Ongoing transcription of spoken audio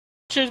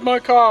This is my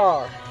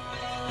car.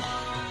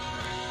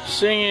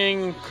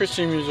 Singing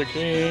Christian music.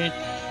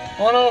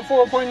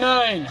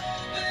 104.9.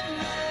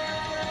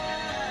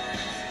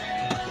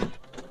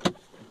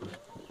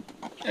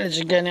 As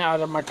you're getting out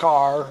of my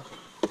car.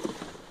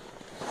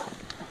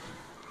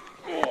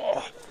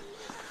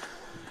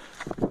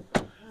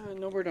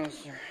 Nowhere down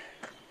there.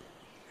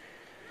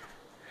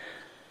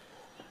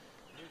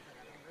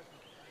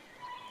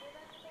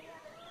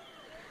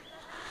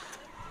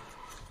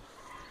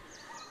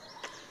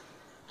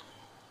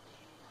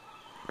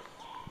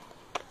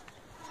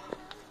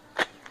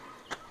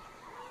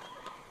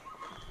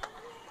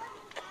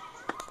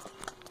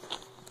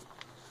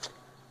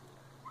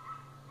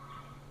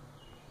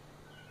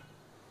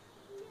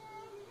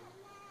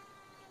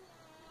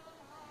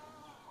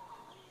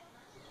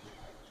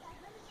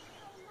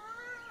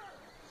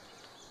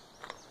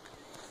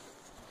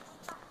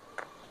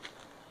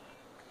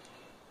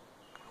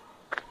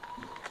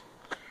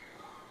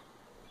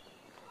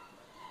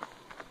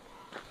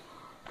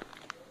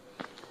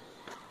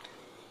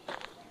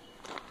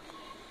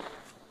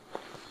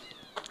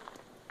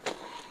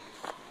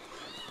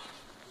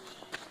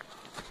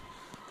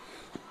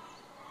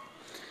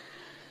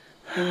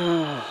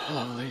 Oh,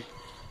 lovely.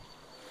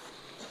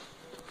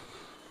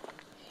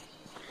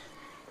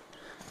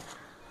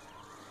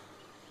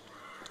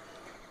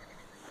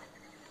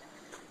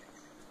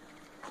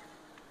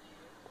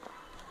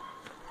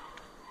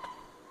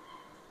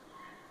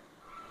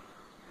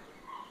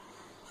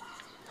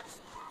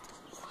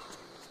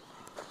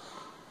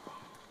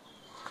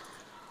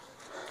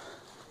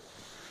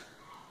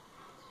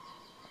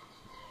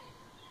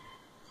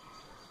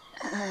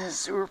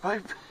 Sewer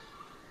pipe.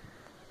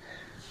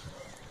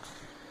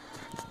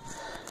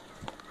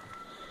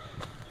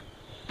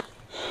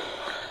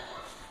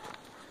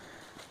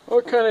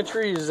 What kind of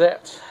tree is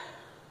that?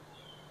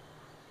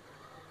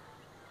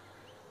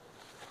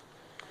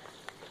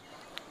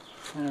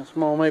 A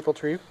small maple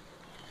tree.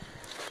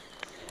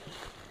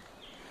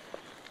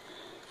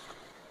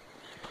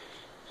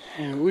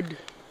 And wood.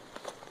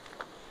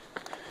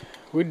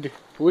 Wood,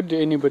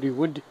 anybody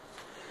wood.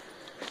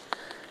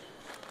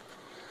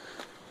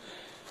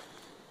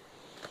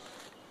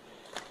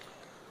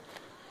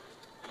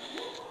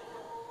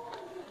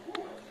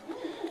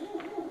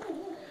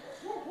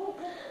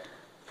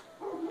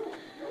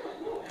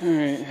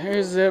 Alright,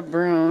 here's that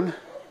brown.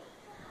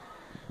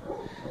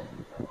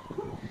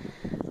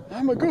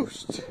 I'm a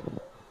ghost.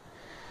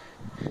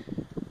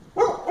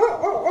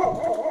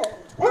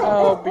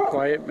 Oh, be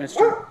quiet,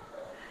 mister.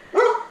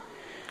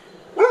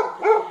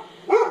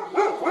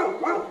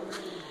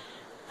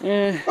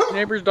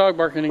 Neighbor's dog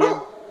barking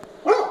again.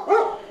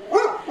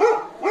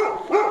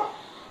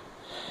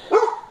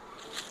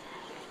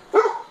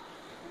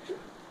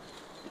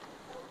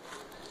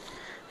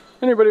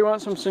 Anybody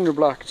want some cinder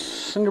blocks?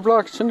 Cinder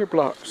blocks, cinder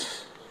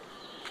blocks.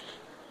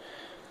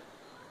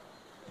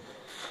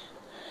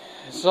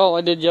 This is all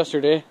I did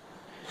yesterday.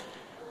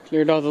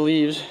 Cleared all the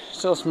leaves.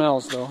 Still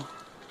smells though.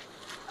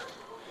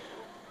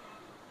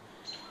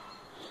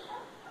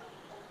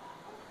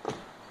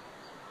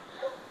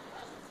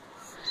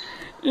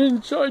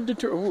 Inside the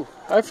tree. Oh,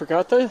 I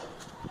forgot the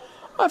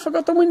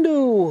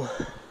window. I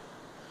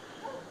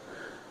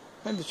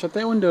had to shut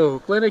that window.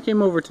 Glad I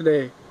came over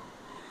today.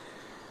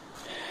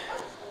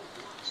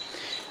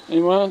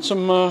 You want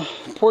some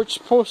porch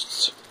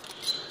posts?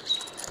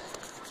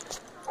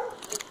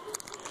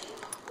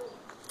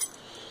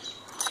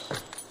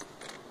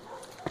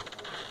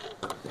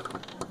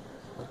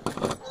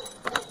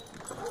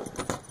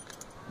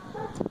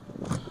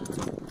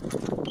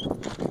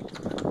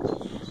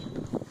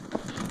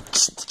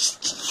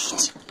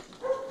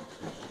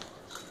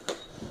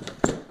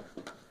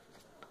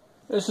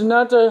 This is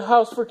not the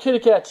house for kitty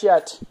cats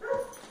yet.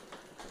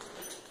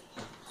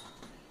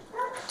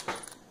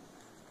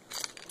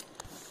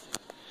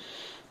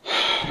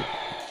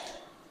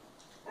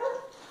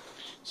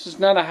 This is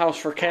not a house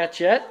for cats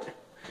yet.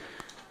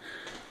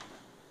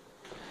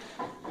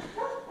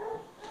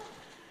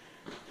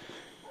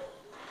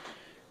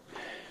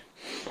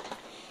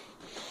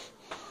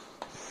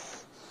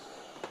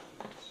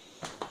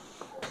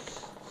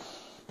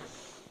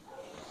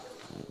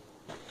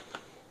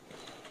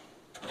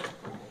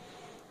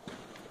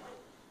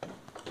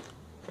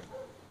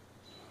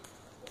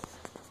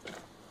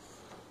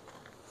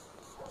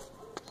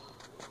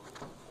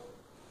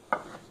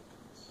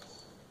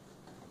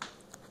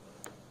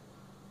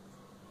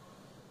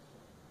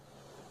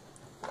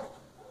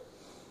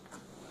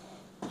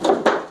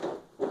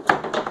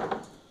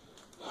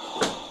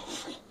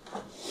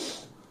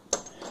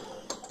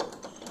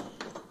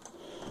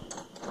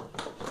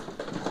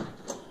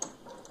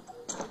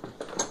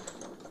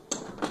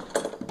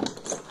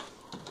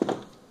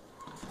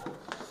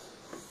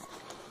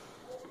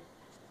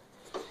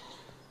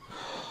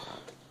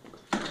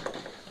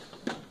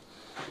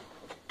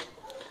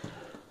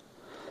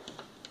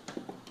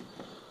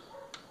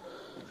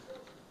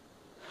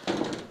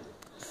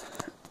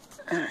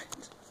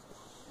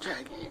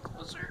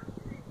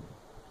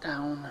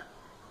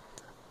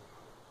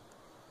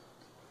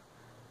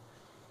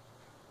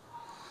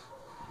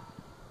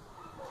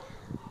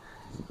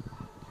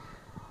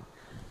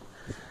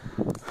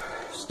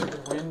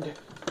 wind.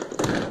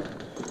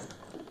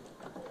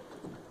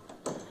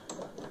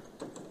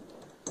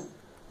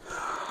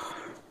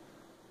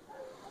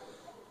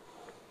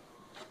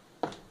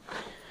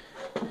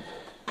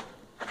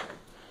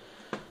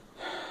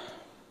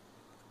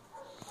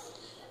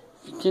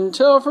 You can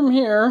tell from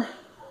here,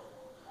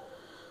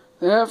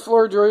 that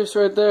floor joist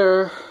right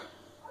there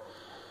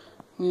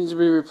needs to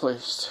be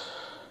replaced.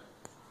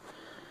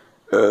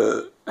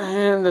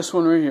 And this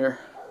one right here.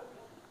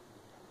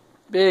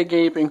 Big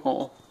gaping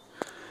hole.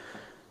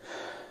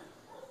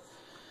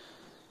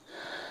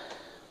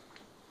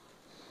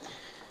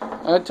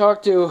 I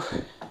talked to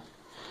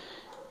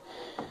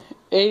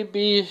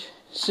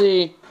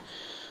ABC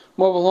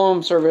Mobile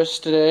Home Service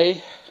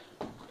today,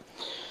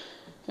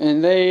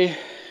 and they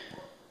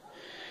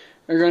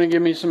are going to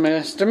give me some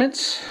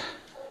estimates,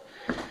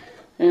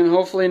 and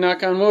hopefully,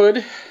 knock on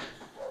wood,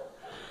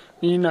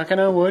 me knocking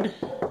on wood,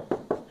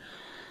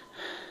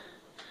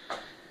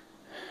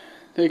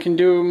 they can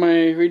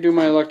redo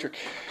my electric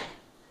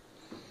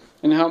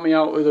and help me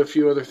out with a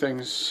few other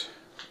things.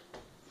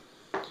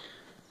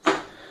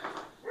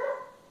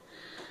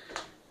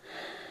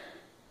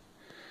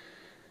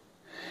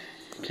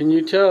 Can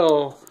you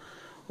tell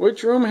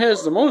which room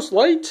has the most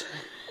light?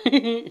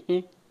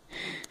 Fucking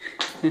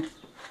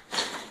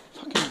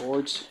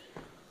boards.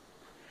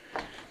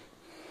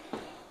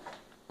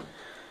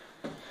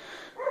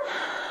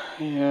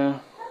 Yeah.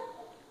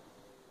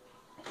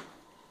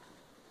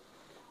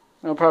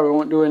 I probably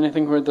won't do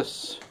anything with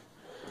this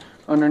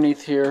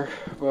underneath here,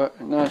 but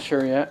I'm not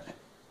sure yet.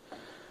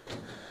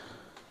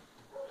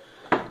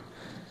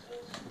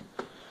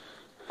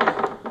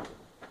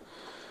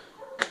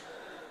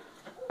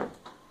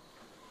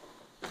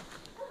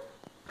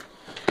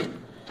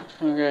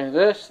 Okay,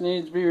 this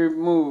needs to be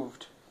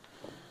removed.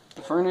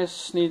 The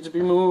furnace needs to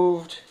be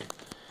moved.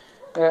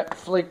 That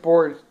flake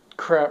board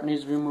crap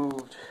needs to be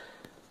moved.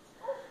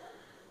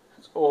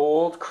 It's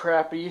old,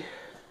 crappy.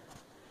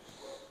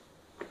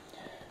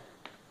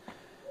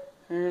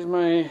 Here's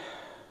my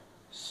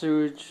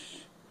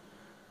sewage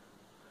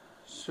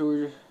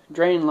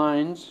drain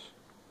lines.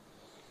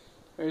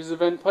 There's the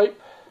vent pipe.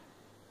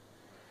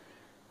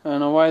 I don't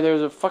know why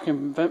there's a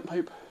fucking vent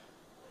pipe.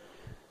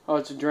 Oh,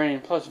 it's a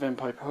drain plus vent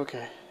pipe.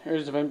 Okay,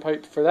 here's the vent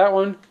pipe for that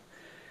one.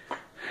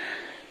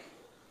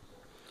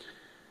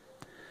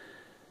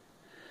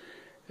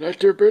 Let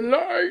there be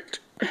light.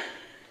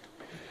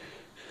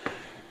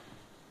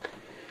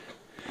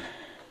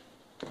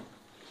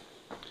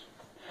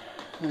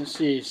 Let's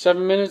see,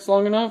 7 minutes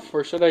long enough,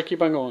 or should I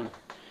keep on going?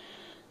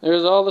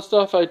 There's all the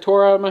stuff I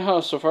tore out of my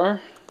house so far.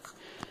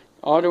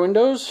 All the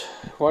windows,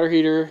 water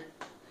heater,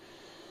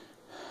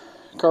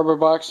 cardboard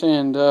box,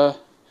 and the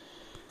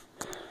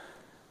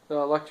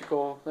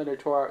electrical that I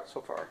tore out so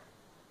far.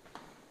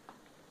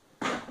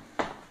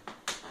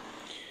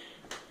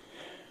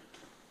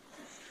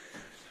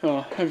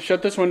 Oh, I've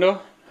shut this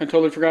window. I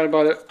totally forgot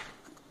about it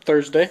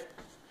Thursday.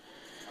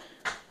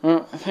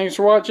 Thanks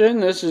for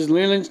watching. This is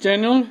Leland's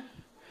channel.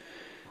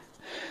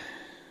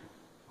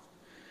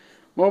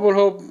 Mobile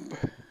Home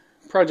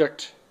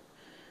Project.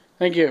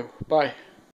 Thank you. Bye.